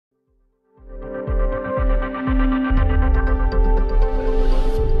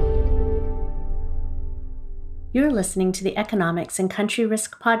You're listening to the Economics and Country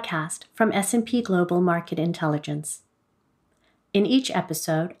Risk podcast from S&P Global Market Intelligence. In each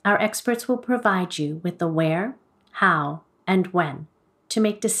episode, our experts will provide you with the where, how, and when to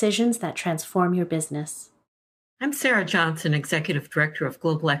make decisions that transform your business. I'm Sarah Johnson, Executive Director of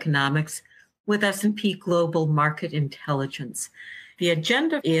Global Economics with S&P Global Market Intelligence. The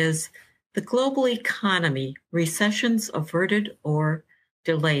agenda is the global economy, recessions averted or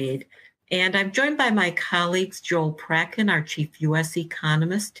delayed. And I'm joined by my colleagues, Joel Prakken, our Chief U.S.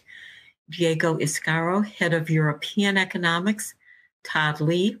 Economist, Diego Iscaro, Head of European Economics, Todd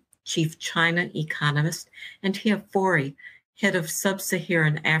Lee, Chief China Economist, and Tia Forey, Head of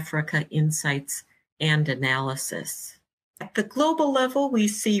Sub-Saharan Africa Insights and Analysis. At the global level, we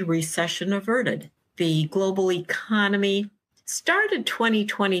see recession averted. The global economy started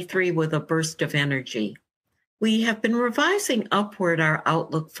 2023 with a burst of energy. We have been revising upward our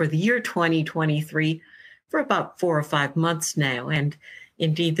outlook for the year 2023 for about 4 or 5 months now. And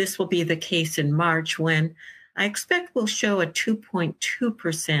indeed, this will be the case in March when I expect we'll show a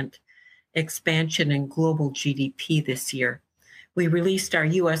 2.2% expansion in global GDP this year. We released our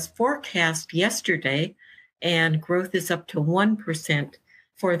U.S. forecast yesterday, and growth is up to 1%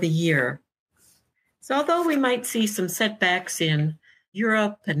 for the year. So although we might see some setbacks in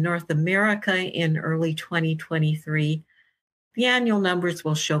Europe and North America in early 2023, the annual numbers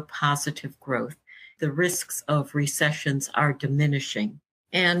will show positive growth. The risks of recessions are diminishing.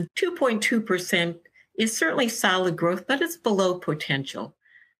 And 2.2% is certainly solid growth, but it's below potential.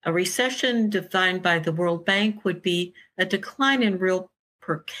 A recession defined by the World Bank would be a decline in real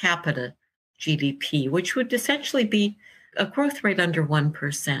per capita GDP, which would essentially be a growth rate under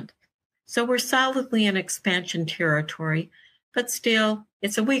 1%. So we're solidly in expansion territory, but still,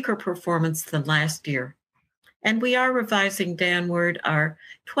 it's a weaker performance than last year. And we are revising downward our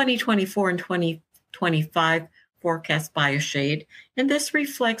 2024 and 2025 forecast by a shade, and this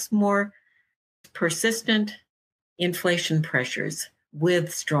reflects more persistent inflation pressures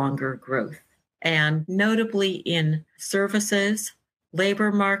with stronger growth. And notably in services,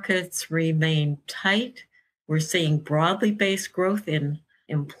 labor markets remain tight. We're seeing broadly based growth in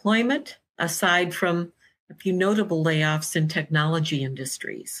employment, aside from a few notable layoffs in technology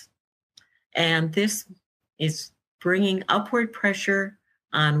industries. And this is bringing upward pressure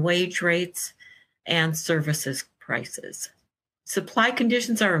on wage rates and services prices. Supply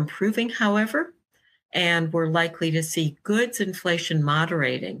conditions are improving, however, and we're likely to see goods inflation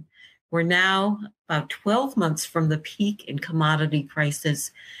moderating. We're now about 12 months from the peak in commodity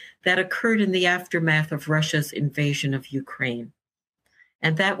prices that occurred in the aftermath of Russia's invasion of Ukraine.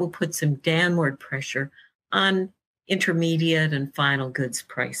 And that will put some downward pressure on intermediate and final goods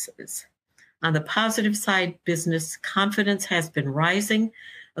prices. On the positive side, business confidence has been rising,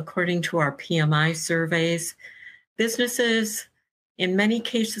 according to our PMI surveys. Businesses, in many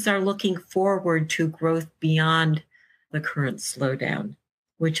cases, are looking forward to growth beyond the current slowdown,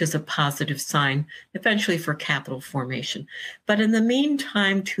 which is a positive sign, eventually for capital formation. But in the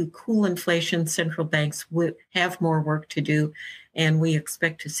meantime, to cool inflation, central banks will have more work to do, and we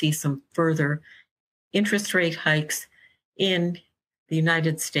expect to see some further interest rate hikes in the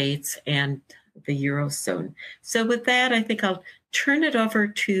United States and the Eurozone. So with that, I think I'll turn it over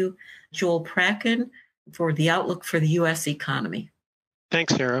to Joel Prakken for the outlook for the U.S. economy.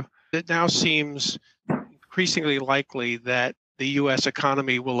 Thanks, Sarah. It now seems increasingly likely that the U.S.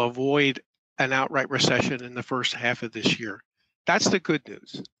 economy will avoid an outright recession in the first half of this year. That's the good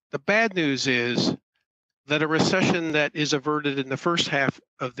news. The bad news is that a recession that is averted in the first half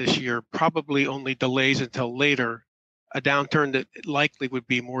of this year probably only delays until later, a downturn that likely would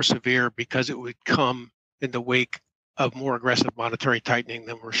be more severe because it would come in the wake of more aggressive monetary tightening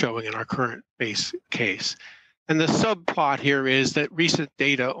than we're showing in our current base case. And the subplot here is that recent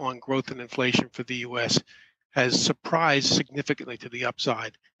data on growth and inflation for the U.S. has surprised significantly to the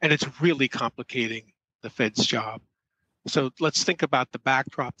upside, and it's really complicating the Fed's job. So let's think about the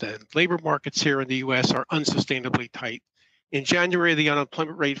backdrop then. Labor markets here in the U.S. are unsustainably tight. In January, the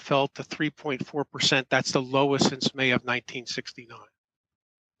unemployment rate fell to 3.4%. That's the lowest since May of 1969.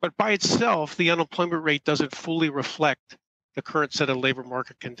 But by itself, the unemployment rate doesn't fully reflect the current set of labor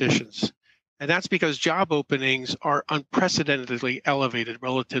market conditions. And that's because job openings are unprecedentedly elevated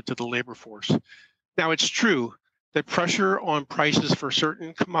relative to the labor force. Now, it's true that pressure on prices for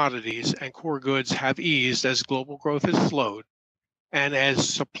certain commodities and core goods have eased as global growth has slowed and as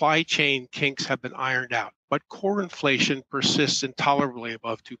supply chain kinks have been ironed out. But core inflation persists intolerably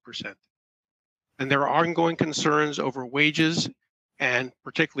above 2%. And there are ongoing concerns over wages and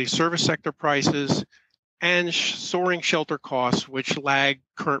particularly service sector prices and soaring shelter costs, which lag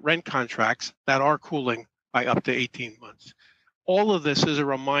current rent contracts that are cooling by up to 18 months. All of this is a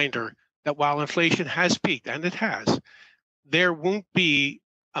reminder that while inflation has peaked, and it has, there won't be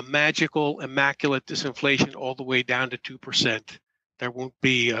a magical, immaculate disinflation all the way down to 2%. There won't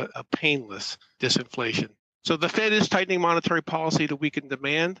be a painless disinflation. So the Fed is tightening monetary policy to weaken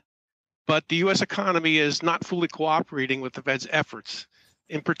demand, but the U.S. economy is not fully cooperating with the Fed's efforts.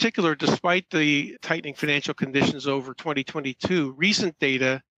 In particular, despite the tightening financial conditions over 2022, recent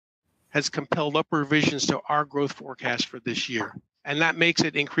data has compelled upward revisions to our growth forecast for this year. And that makes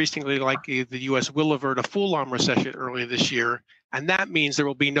it increasingly likely the U.S. will avert a full-on recession early this year. And that means there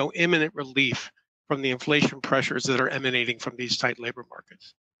will be no imminent relief from the inflation pressures that are emanating from these tight labor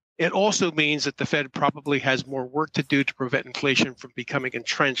markets. It also means that the Fed probably has more work to do to prevent inflation from becoming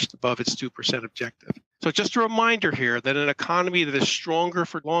entrenched above its 2% objective. So just a reminder here that an economy that is stronger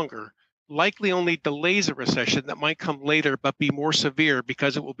for longer likely only delays a recession that might come later but be more severe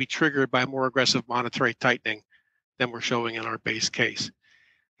because it will be triggered by more aggressive monetary tightening than we're showing in our base case.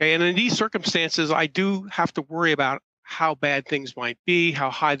 Okay, and in these circumstances, I do have to worry about how bad things might be, how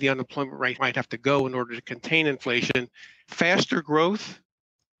high the unemployment rate might have to go in order to contain inflation. Faster growth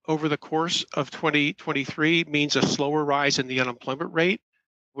over the course of 2023 means a slower rise in the unemployment rate.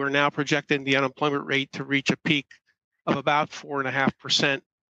 We're now projecting the unemployment rate to reach a peak of about 4.5%,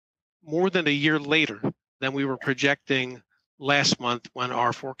 more than a year later than we were projecting last month when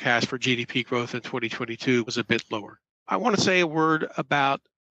our forecast for GDP growth in 2022 was a bit lower. I want to say a word about,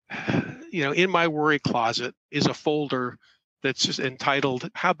 in my worry closet is a folder that's just entitled,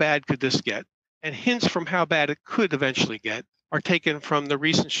 How Bad Could This Get? And hints from how bad it could eventually get are taken from the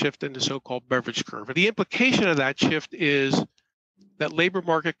recent shift in the so-called beverage curve. And the implication of that shift is that labor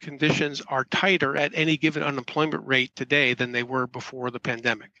market conditions are tighter at any given unemployment rate today than they were before the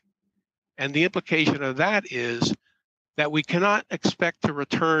pandemic. And the implication of that is that we cannot expect to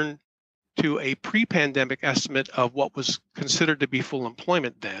return to a pre-pandemic estimate of what was considered to be full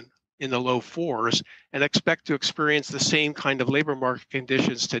employment then in the low fours and expect to experience the same kind of labor market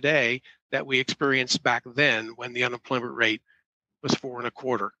conditions today that we experienced back then when the unemployment rate was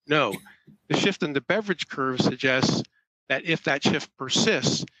 4.25. No, the shift in the beverage curve suggests that if that shift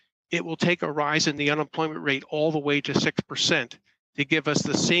persists, it will take a rise in the unemployment rate all the way to 6% to give us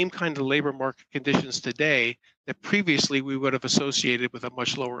the same kind of labor market conditions today that previously we would have associated with a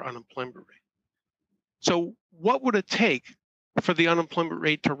much lower unemployment rate. So what would it take for the unemployment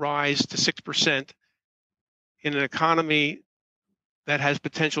rate to rise to 6% in an economy that has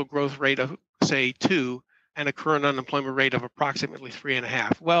potential growth rate of, say, 2 and a current unemployment rate of approximately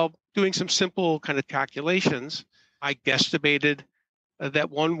 3.5? Well, doing some simple kind of calculations, I guesstimated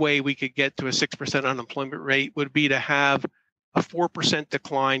that one way we could get to a 6% unemployment rate would be to have a 4%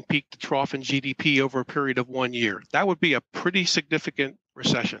 decline peak to trough in GDP over a period of 1 year. That would be a pretty significant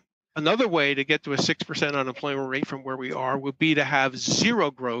recession. Another way to get to a 6% unemployment rate from where we are would be to have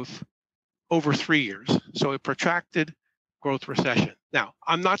zero growth over 3 years. So a protracted growth recession. Now,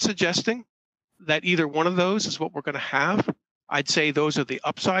 I'm not suggesting that either one of those is what we're going to have. I'd say those are the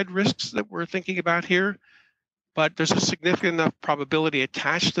upside risks that we're thinking about here. But there's a significant enough probability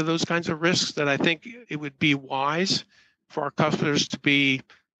attached to those kinds of risks that I think it would be wise for our customers to be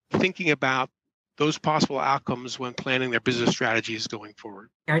thinking about those possible outcomes when planning their business strategies going forward.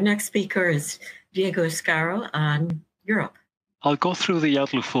 Our next speaker is Diego Escaro on Europe. I'll go through the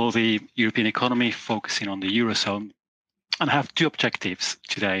outlook for the European economy, focusing on the Eurozone, and have two objectives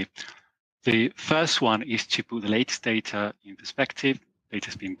today. The first one is to put the latest data in perspective. Data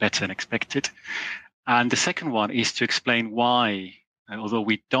has been better than expected. And the second one is to explain why, although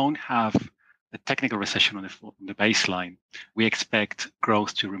we don't have a technical recession on the baseline, we expect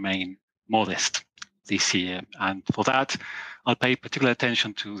growth to remain modest this year. And for that, I'll pay particular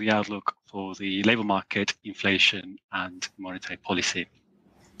attention to the outlook for the labor market, inflation, and monetary policy.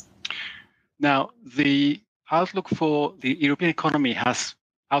 Now, the outlook for the European economy has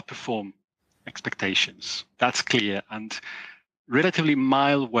outperformed expectations. That's clear. And relatively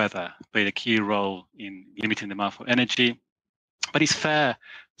mild weather played a key role in limiting demand for energy. But it's fair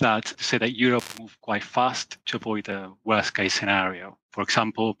to say that Europe moved quite fast to avoid a worst case scenario. For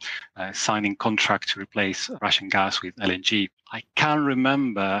example, signing contracts to replace Russian gas with LNG. I can't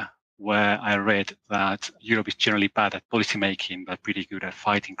remember where I read that Europe is generally bad at policymaking, but pretty good at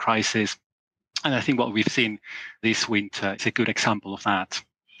fighting crisis. And I think what we've seen this winter is a good example of that.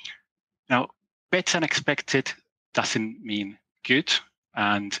 Now, better than expected doesn't mean good.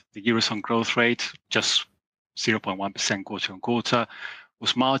 And the Eurozone growth rate, just 0.1% quarter on quarter,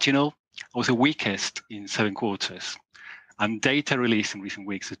 was marginal. It was the weakest in 7 quarters. And data released in recent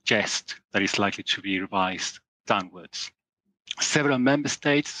weeks suggests that it's likely to be revised downwards. Several member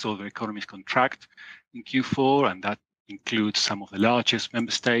states saw their economies contract in Q4, and that includes some of the largest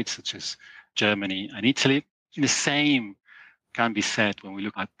member states, such as Germany and Italy. The same can be said when we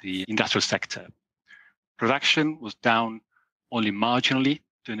look at the industrial sector. Production was down only marginally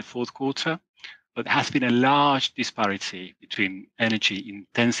during the fourth quarter, but there has been a large disparity between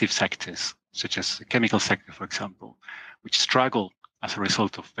energy-intensive sectors, such as the chemical sector, for example, which struggle as a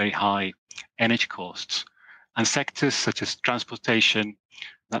result of very high energy costs, and sectors such as transportation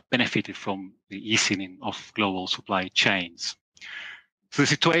that benefited from the easing of global supply chains. So the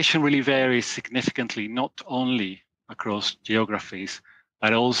situation really varies significantly, not only across geographies,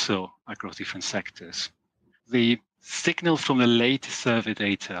 but also across different sectors. The signal from the latest survey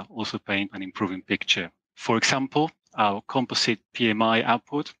data also paint an improving picture. For example, our composite PMI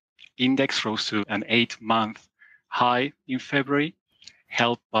output index rose to an 8-month high in February,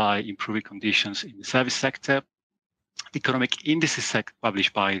 helped by improving conditions in the service sector. The economic indices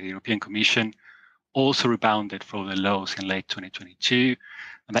published by the European Commission also rebounded from the lows in late 2022,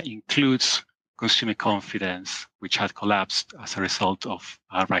 and that includes consumer confidence, which had collapsed as a result of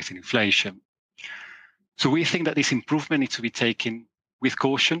rising inflation. So we think that this improvement needs to be taken with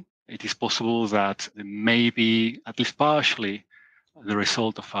caution. It is possible that there may be, at least partially, the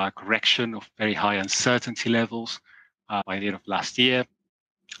result of a correction of very high uncertainty levels by the end of last year.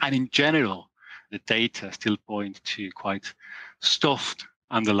 And in general, the data still point to quite soft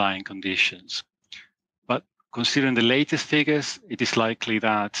underlying conditions. But considering the latest figures, it is likely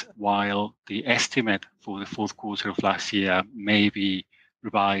that while the estimate for the fourth quarter of last year may be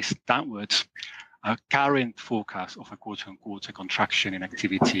revised downwards, our current forecast of a quarter-on-quarter contraction in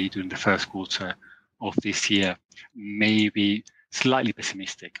activity during the first quarter of this year may be slightly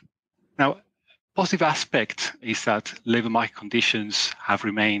pessimistic. Now, positive aspect is that labour market conditions have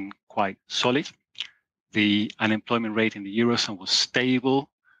remained quite solid. The unemployment rate in the Eurozone was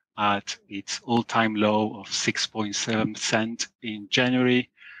stable at its all-time low of 6.7% in January.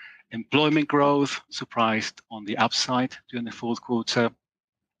 Employment growth surprised on the upside during the fourth quarter.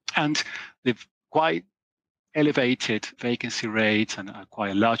 And the quite elevated vacancy rates and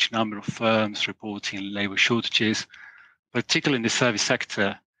quite a large number of firms reporting labour shortages, particularly in the service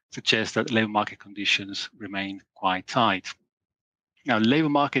sector, suggest that labour market conditions remain quite tight. Now, labour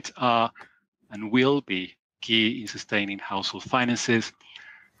markets are and will be key in sustaining household finances,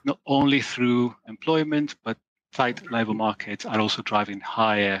 not only through employment, but tight labour markets are also driving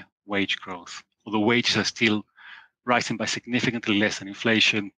higher wage growth. Although wages are still rising by significantly less than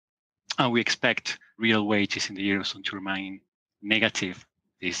inflation, and we expect real wages in the Eurozone to remain negative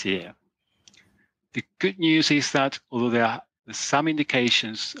this year. The good news is that although there are some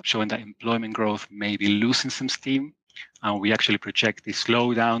indications showing that employment growth may be losing some steam, and we actually project this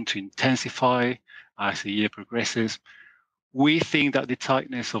slowdown to intensify as the year progresses, we think that the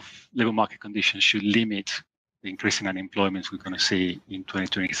tightness of labour market conditions should limit the increasing unemployment we're going to see in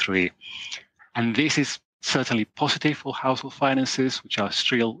 2023. And this is certainly positive for household finances, which are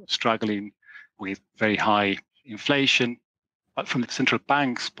still struggling with very high inflation. But from the central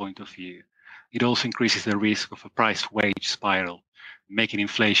bank's point of view, it also increases the risk of a price-wage spiral, making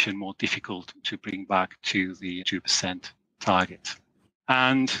inflation more difficult to bring back to the 2% target.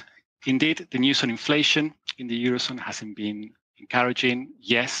 And indeed, the news on inflation in the Eurozone hasn't been encouraging.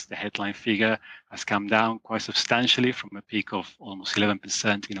 Yes, the headline figure has come down quite substantially from a peak of almost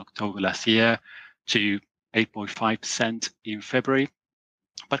 11% in October last year to 8.5% in February.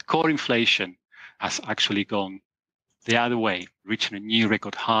 But core inflation has actually gone the other way, reaching a new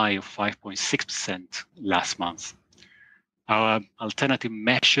record high of 5.6% last month. Our alternative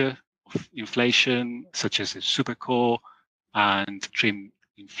measure of inflation, such as the supercore and trim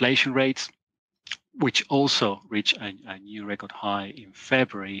inflation rates, which also reached a new record high in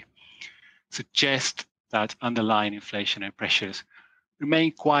February, suggest that underlying inflationary pressures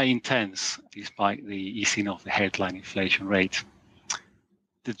remain quite intense despite the easing of the headline inflation rate.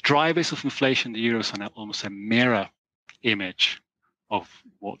 The drivers of inflation in the Eurozone are almost a mirror image of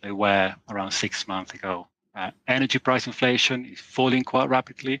what they were around 6 months ago. Energy price inflation is falling quite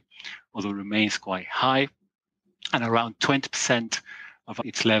rapidly, although remains quite high, and around 20% of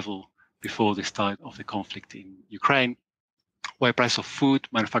its level before the start of the conflict in Ukraine, where price of food,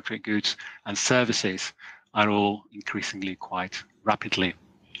 manufacturing goods, and services are all increasingly quite rapidly.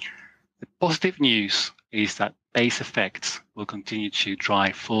 The positive news is that base effects will continue to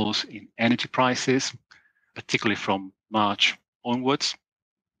drive falls in energy prices, particularly from March onwards.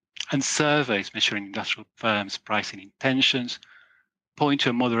 And surveys measuring industrial firms' pricing intentions point to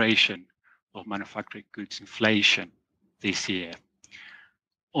a moderation of manufacturing goods inflation this year.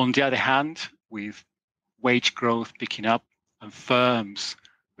 On the other hand, with wage growth picking up and firms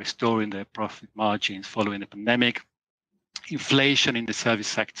restoring their profit margins following the pandemic. Inflation in the service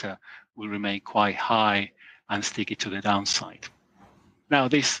sector will remain quite high and sticky to the downside. Now,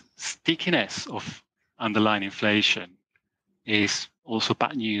 this stickiness of underlying inflation is also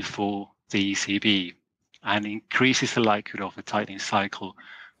bad news for the ECB and increases the likelihood of a tightening cycle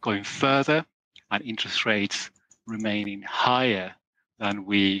going further and interest rates remaining higher than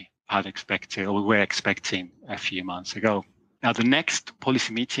we had expected or we were expecting a few months ago. Now, the next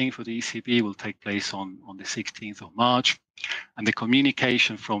policy meeting for the ECB will take place on the 16th of March, and the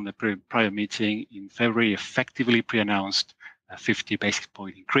communication from the prior meeting in February effectively pre-announced a 50 basis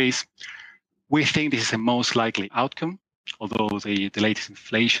point increase. We think this is the most likely outcome, although the latest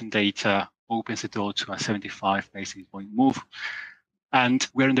inflation data opens the door to a 75 basis point move. And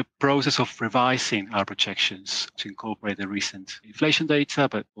we're in the process of revising our projections to incorporate the recent inflation data,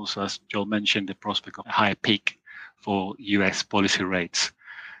 but also, as Joel mentioned, the prospect of a higher peak for US policy rates.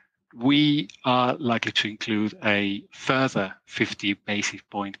 We are likely to include a further 50 basis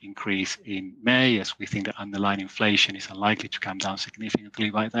point increase in May, as we think that underlying inflation is unlikely to come down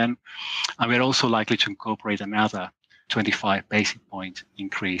significantly by then. And we're also likely to incorporate another 25 basis point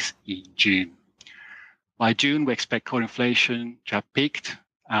increase in June. By June, we expect core inflation to have peaked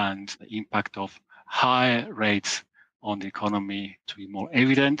and the impact of higher rates on the economy to be more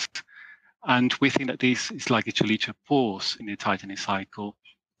evident. And we think that this is likely to lead to a pause in the tightening cycle.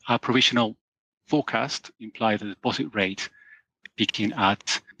 Our provisional forecast implies the deposit rate peaking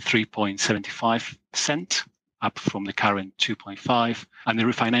at 3.75%, up from the current 2.5%, and the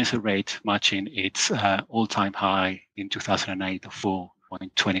refinancing rate matching its all-time high in 2008 of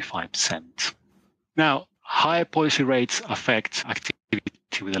 4.25%. Now, higher policy rates affect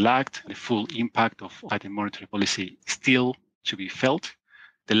activity with a lag. The full impact of tightening monetary policy is still to be felt.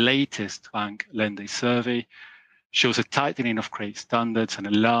 The latest bank lender survey shows a tightening of credit standards and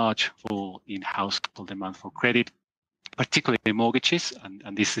a large fall in household demand for credit, particularly in mortgages.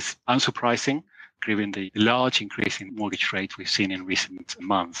 And this is unsurprising, given the large increase in mortgage rates we've seen in recent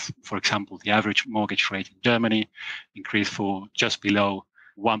months. For example, the average mortgage rate in Germany increased for just below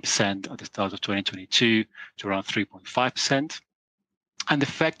 1% at the start of 2022 to around 3.5%. And the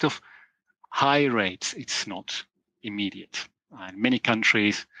effect of high rates, it's not immediate. In many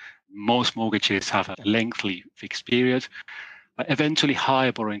countries, most mortgages have a lengthy fixed period, but eventually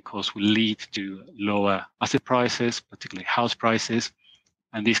higher borrowing costs will lead to lower asset prices, particularly house prices.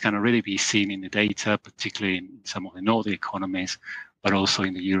 And this can already be seen in the data, particularly in some of the Nordic economies, but also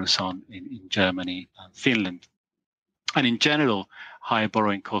in the Eurozone, in Germany and Finland. And in general, higher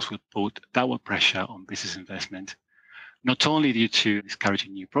borrowing costs will put downward pressure on business investment, not only due to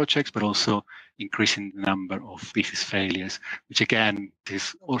discouraging new projects, but also increasing the number of business failures, which again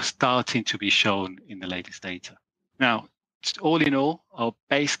is all starting to be shown in the latest data. Now, all in all, our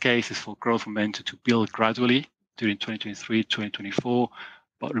base case is for growth momentum to build gradually during 2023, 2024,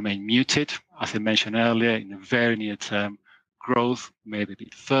 but remain muted. As I mentioned earlier, in the very near term, growth may be a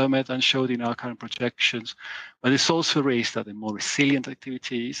bit firmer than showed in our current projections, but there's also a risk that the more resilient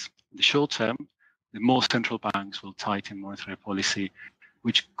activities in the short term, the more central banks will tighten monetary policy,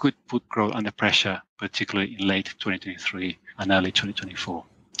 which could put growth under pressure, particularly in late 2023 and early 2024.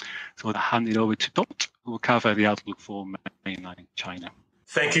 So I'll hand it over to Dot, who will cover the outlook for mainland China.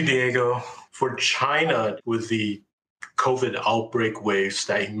 Thank you, Diego. For China, with the COVID outbreak waves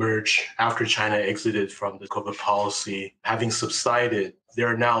that emerged after China exited from the COVID policy having subsided, there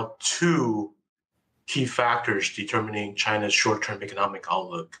are now two key factors determining China's short-term economic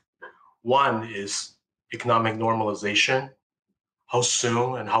outlook. One is economic normalization. How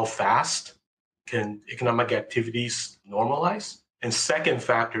soon and how fast can economic activities normalize? And second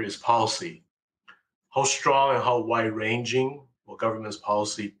factor is policy. How strong and how wide-ranging will government's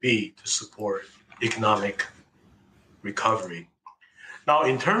policy be to support economic recovery? Now,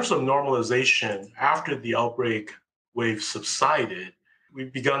 in terms of normalization, after the outbreak wave subsided,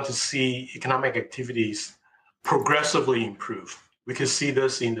 we've begun to see economic activities progressively improve. We can see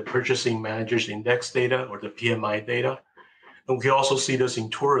this in the Purchasing Managers Index data, or the PMI data. And we can also see this in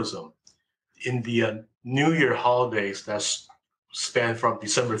tourism. In the New Year holidays that span from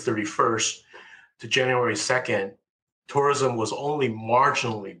December 31st to January 2nd, tourism was only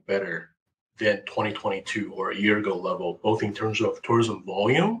marginally better than 2022 or a year ago level, both in terms of tourism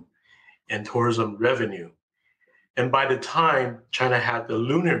volume and tourism revenue. And by the time China had the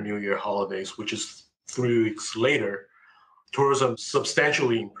Lunar New Year holidays, which is 3 weeks later, tourism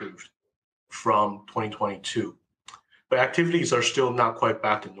substantially improved from 2022. But activities are still not quite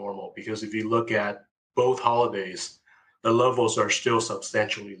back to normal, because if you look at both holidays, the levels are still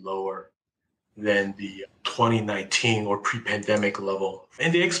substantially lower than the 2019 or pre-pandemic level.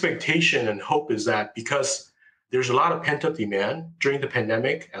 And the expectation and hope is that because there's a lot of pent-up demand during the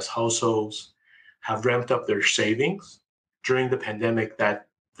pandemic as households have ramped up their savings during the pandemic, that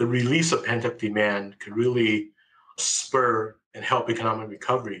the release of pent-up demand could really spur and help economic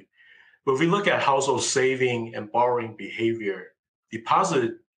recovery. But if we look at household saving and borrowing behavior,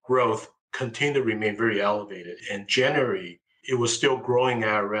 deposit growth continued to remain very elevated. In January, it was still growing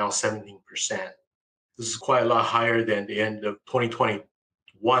at around 17%. This is quite a lot higher than the end of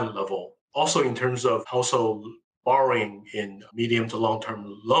 2021 level. Also, in terms of household borrowing in medium to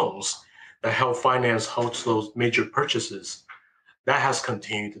long-term loans that help finance households' major purchases, that has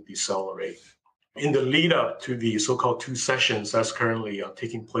continued to decelerate. In the lead up to the so-called two sessions that's currently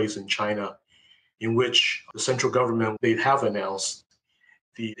taking place in China, in which the central government, they have announced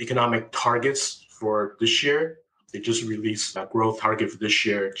the economic targets for this year. They just released a growth target for this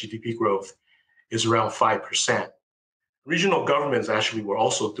year. GDP growth is around 5%. Regional governments actually were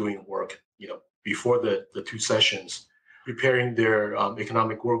also doing work, before the two sessions, preparing their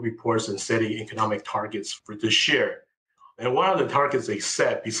economic work reports and setting economic targets for this year. And one of the targets they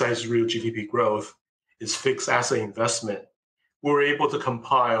set, besides real GDP growth, is fixed asset investment. We were able to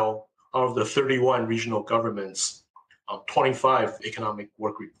compile out of the 31 regional governments 25 economic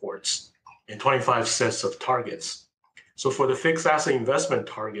work reports and 25 sets of targets. So for the fixed asset investment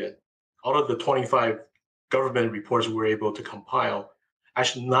target, out of the 25 government reports we were able to compile,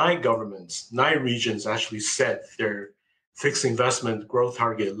 actually 9 regions actually set their fixed investment growth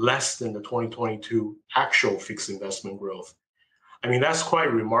target less than the 2022 actual fixed investment growth. I mean, that's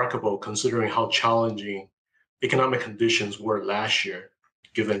quite remarkable considering how challenging economic conditions were last year,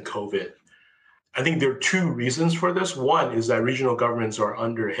 given COVID. I think there are 2 reasons for this. One is that regional governments are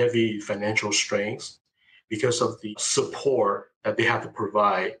under heavy financial strains because of the support that they have to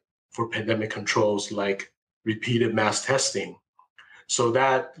provide for pandemic controls like repeated mass testing. So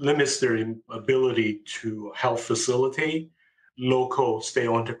that limits their ability to help facilitate local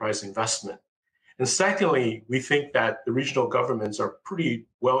state-owned enterprise investment. And secondly, we think that the regional governments are pretty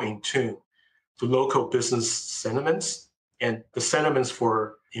well in tune to local business sentiments, and the sentiments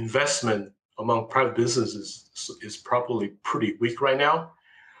for investment among private businesses is probably pretty weak right now.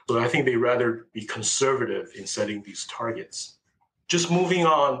 So I think they'd rather be conservative in setting these targets. Just moving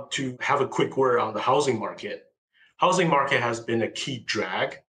on to have a quick word on the housing market. Housing market has been a key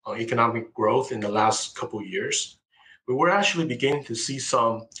drag on economic growth in the last couple of years, but we're actually beginning to see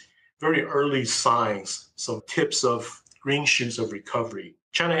some very early signs, some tips of green shoots of recovery.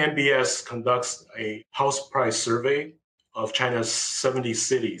 China MBS conducts a house price survey of China's 70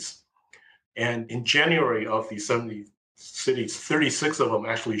 cities. And in January of these 70 cities, 36 of them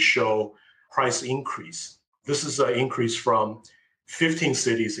actually show price increase. This is an increase from 15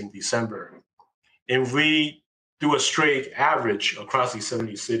 cities in December. And if we do a straight average across these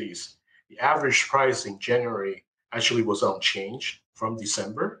 70 cities, the average price in January actually was unchanged from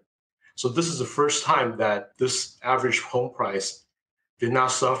December. So this is the first time that this average home price did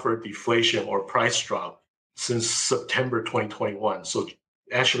not suffer deflation or price drop since September 2021. So it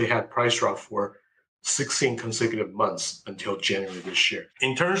actually had price drop for 16 consecutive months until January this year.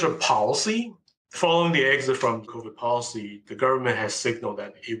 In terms of policy, following the exit from COVID policy, the government has signaled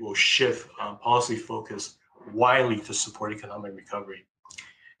that it will shift policy focus widely to support economic recovery.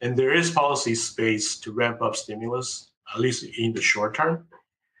 And there is policy space to ramp up stimulus, at least in the short term,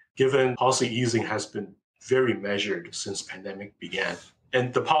 given policy easing has been very measured since pandemic began.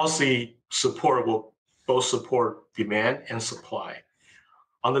 And the policy support will both support demand and supply.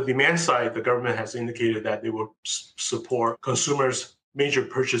 On the demand side, the government has indicated that they will support consumers' major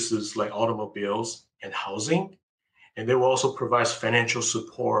purchases like automobiles and housing. And they will also provide financial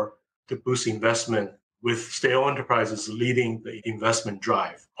support to boost investment, with state-owned enterprises leading the investment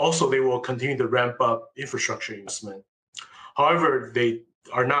drive. Also, they will continue to ramp up infrastructure investment. However, they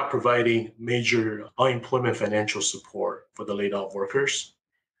are not providing major unemployment financial support for the laid-off workers.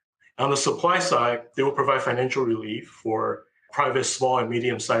 On the supply side, they will provide financial relief for private small and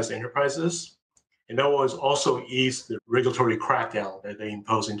medium-sized enterprises, and that will also ease the regulatory crackdown that they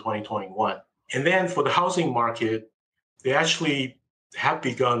imposed in 2021. And then for the housing market, they actually have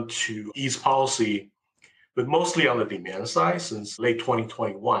begun to ease policy, but mostly on the demand side since late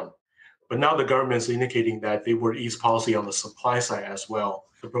 2021. But now the government is indicating that they would ease policy on the supply side as well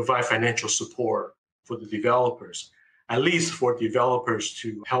to provide financial support for the developers, at least for developers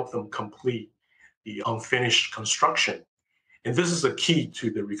to help them complete the unfinished construction. And this is the key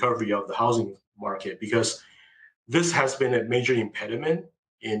to the recovery of the housing market, because this has been a major impediment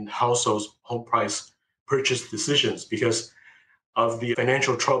in households' home price purchase decisions, because of the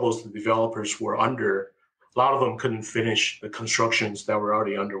financial troubles the developers were under, a lot of them couldn't finish the constructions that were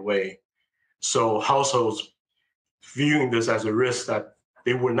already underway. So households viewing this as a risk that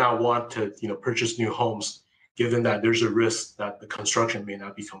they would not want to, purchase new homes, given that there's a risk that the construction may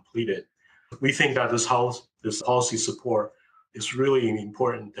not be completed. We think that this policy support is really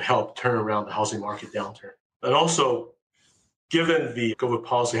important to help turn around the housing market downturn. And also, given the COVID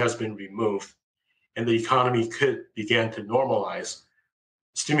policy has been removed and the economy could begin to normalize,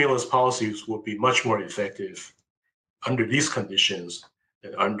 stimulus policies will be much more effective under these conditions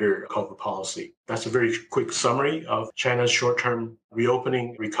than under COVID policy. That's a very quick summary of China's short-term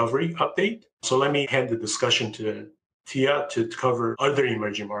reopening recovery update. So let me hand the discussion to Tia to cover other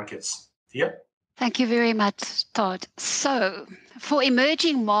emerging markets. Tia? Thank you very much, Todd. So for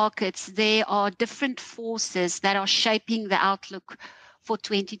emerging markets, there are different forces that are shaping the outlook for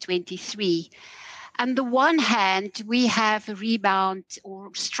 2023. On the one hand, we have a rebound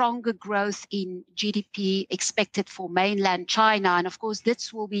or stronger growth in GDP expected for mainland China. And of course,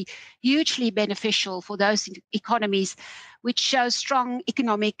 this will be hugely beneficial for those economies which show strong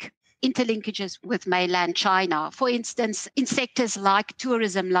economic interlinkages with mainland China. For instance, in sectors like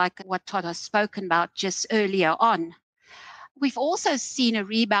tourism, like what Todd has spoken about just earlier on. We've also seen a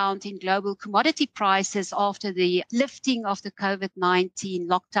rebound in global commodity prices after the lifting of the COVID-19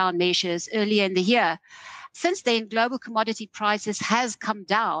 lockdown measures earlier in the year. Since then, global commodity prices has come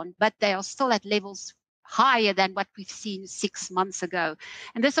down, but they are still at levels higher than what we've seen 6 months ago.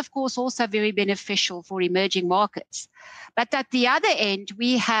 And this, of course, also very beneficial for emerging markets. But at the other end,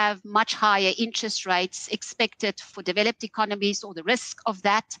 we have much higher interest rates expected for developed economies, or the risk of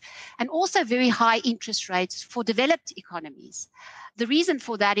that, and also very high interest rates for developed economies. The reason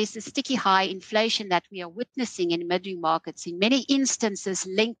for that is the sticky high inflation that we are witnessing in emerging markets, in many instances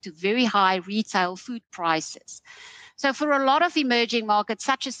linked to very high retail food prices. So for a lot of emerging markets,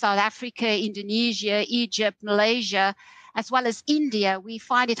 such as South Africa, Indonesia, Egypt, Malaysia, as well as India, we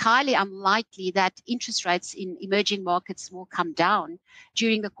find it highly unlikely that interest rates in emerging markets will come down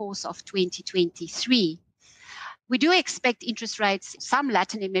during the course of 2023. We do expect interest rates in some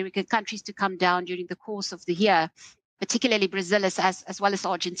Latin American countries to come down during the course of the year, particularly Brazil as well as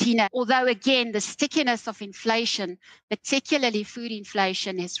Argentina. Although, again, the stickiness of inflation, particularly food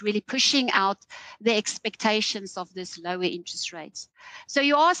inflation, is really pushing out the expectations of this lower interest rates. So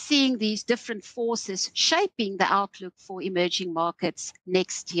you are seeing these different forces shaping the outlook for emerging markets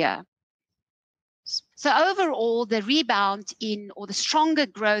next year. So overall, the rebound or the stronger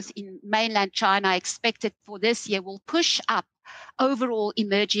growth in mainland China expected for this year will push up overall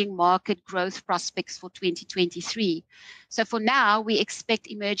emerging market growth prospects for 2023. So for now, we expect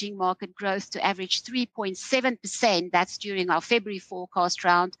emerging market growth to average 3.7%. That's during our February forecast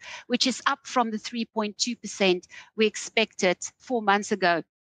round, which is up from the 3.2% we expected 4 months ago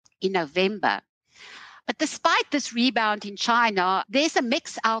in November. But despite this rebound in China, there's a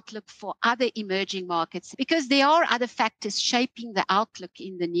mixed outlook for other emerging markets because there are other factors shaping the outlook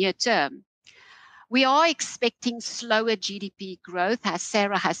in the near term. We are expecting slower GDP growth, as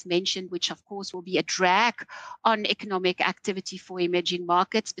Sarah has mentioned, which of course will be a drag on economic activity for emerging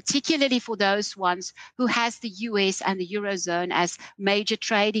markets, particularly for those ones who has the US and the Eurozone as major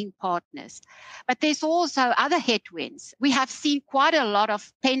trading partners. But there's also other headwinds. We have seen quite a lot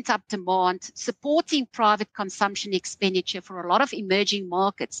of pent-up demand supporting private consumption expenditure for a lot of emerging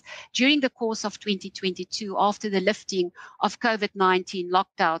markets during the course of 2022 after the lifting of COVID-19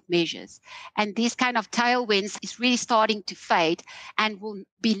 lockdown measures. And these kind of tailwinds is really starting to fade and will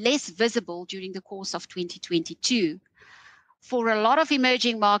be less visible during the course of 2022. For a lot of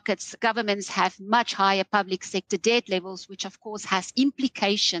emerging markets, governments have much higher public sector debt levels, which of course has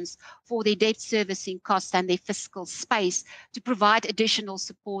implications for their debt servicing costs and their fiscal space to provide additional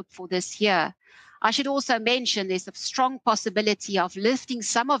support for this year. I should also mention there's a strong possibility of lifting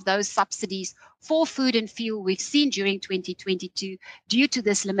some of those subsidies for food and fuel we've seen during 2022 due to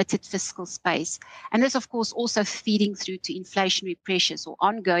this limited fiscal space. And this, of course, also feeding through to inflationary pressures or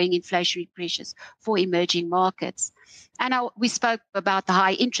ongoing inflationary pressures for emerging markets. And we spoke about the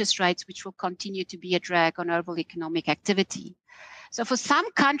high interest rates, which will continue to be a drag on overall economic activity. So for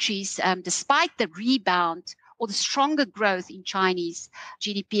some countries, despite the rebound or the stronger growth in Chinese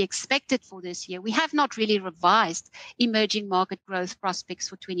GDP expected for this year, we have not really revised emerging market growth prospects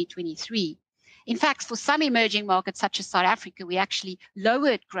for 2023. In fact, for some emerging markets, such as South Africa, we actually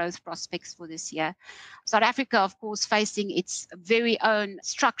lowered growth prospects for this year. South Africa, of course, facing its very own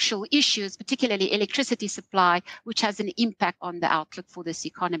structural issues, particularly electricity supply, which has an impact on the outlook for this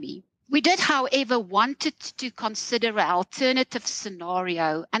economy. We did, however, wanted to consider an alternative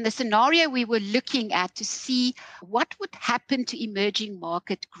scenario. And the scenario we were looking at to see what would happen to emerging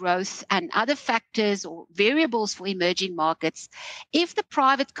market growth and other factors or variables for emerging markets if the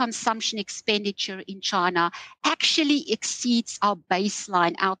private consumption expenditure in China actually exceeds our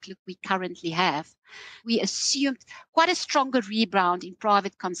baseline outlook we currently have. We assumed quite a stronger rebound in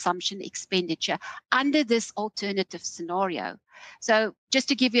private consumption expenditure under this alternative scenario. So just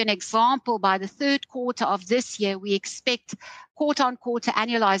to give you an example, by the third quarter of this year, we expect quarter-on-quarter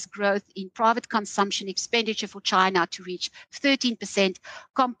annualized growth in private consumption expenditure for China to reach 13%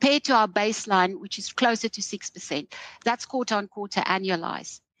 compared to our baseline, which is closer to 6%. That's quarter-on-quarter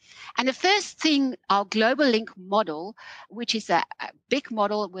annualized. And the first thing our Global Link model, which is a big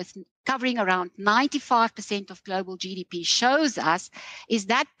model with covering around 95% of global GDP, shows us is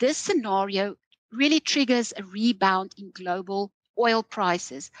that this scenario really triggers a rebound in global oil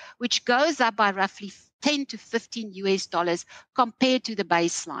prices, which goes up by roughly 10 to 15 US dollars compared to the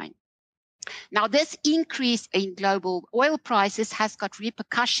baseline. Now, this increase in global oil prices has got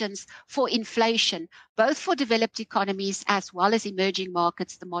repercussions for inflation, both for developed economies as well as emerging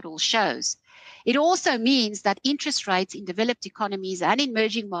markets, the model shows. It also means that interest rates in developed economies and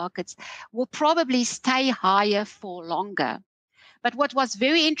emerging markets will probably stay higher for longer. But what was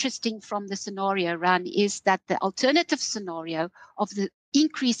very interesting from the scenario run is that the alternative scenario of the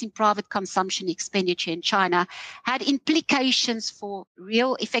increase in private consumption expenditure in China had implications for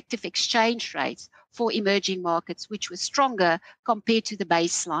real effective exchange rates for emerging markets, which was stronger compared to the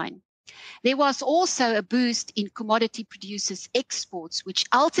baseline. There was also a boost in commodity producers' exports, which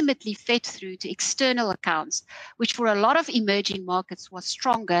ultimately fed through to external accounts, which for a lot of emerging markets was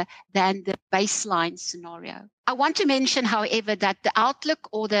stronger than the baseline scenario. I want to mention, however, that the outlook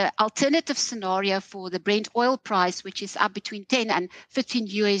or the alternative scenario for the Brent oil price, which is up between 10 and 15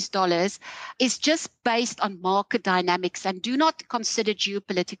 US dollars, is just based on market dynamics and do not consider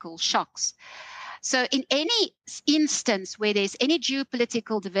geopolitical shocks. So in any instance where there's any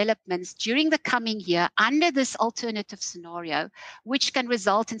geopolitical developments during the coming year under this alternative scenario, which can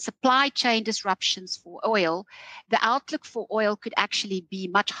result in supply chain disruptions for oil, the outlook for oil could actually be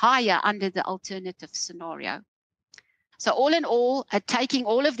much higher under the alternative scenario. So all in all, taking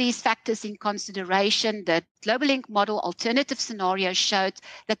all of these factors in consideration, the Global Link model alternative scenario showed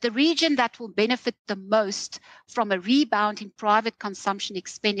that the region that will benefit the most from a rebound in private consumption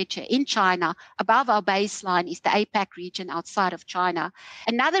expenditure in China above our baseline is the APAC region outside of China.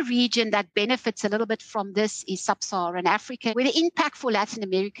 Another region that benefits a little bit from this is Sub-Saharan Africa, where the impact for Latin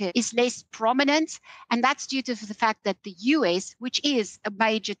America is less prominent. And that's due to the fact that the US, which is a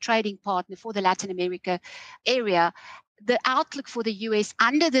major trading partner for the Latin America area, the outlook for the US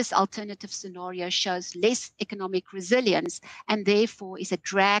under this alternative scenario shows less economic resilience and therefore is a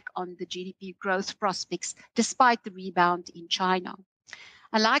drag on the GDP growth prospects despite the rebound in China.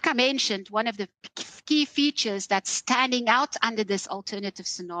 And like I mentioned, one of the key features that's standing out under this alternative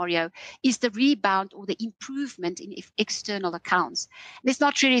scenario is the rebound or the improvement in external accounts. And it's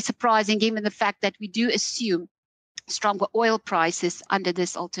not really surprising given the fact that we do assume stronger oil prices under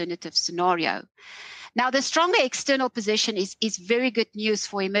this alternative scenario. Now, the stronger external position is very good news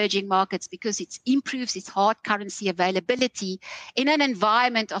for emerging markets because it improves its hard currency availability in an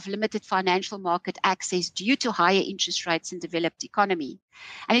environment of limited financial market access due to higher interest rates in developed economy.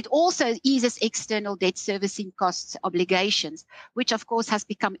 And it also eases external debt servicing costs obligations, which of course has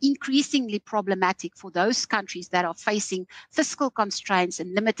become increasingly problematic for those countries that are facing fiscal constraints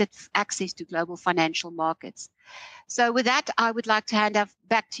and limited access to global financial markets. So with that, I would like to hand off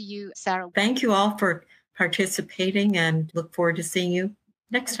back to you, Sarah. Thank you all for participating and look forward to seeing you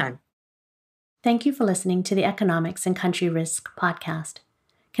next time. Thank you for listening to the Economics and Country Risk podcast.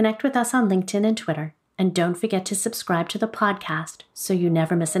 Connect with us on LinkedIn and Twitter, and don't forget to subscribe to the podcast so you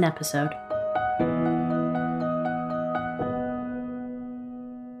never miss an episode.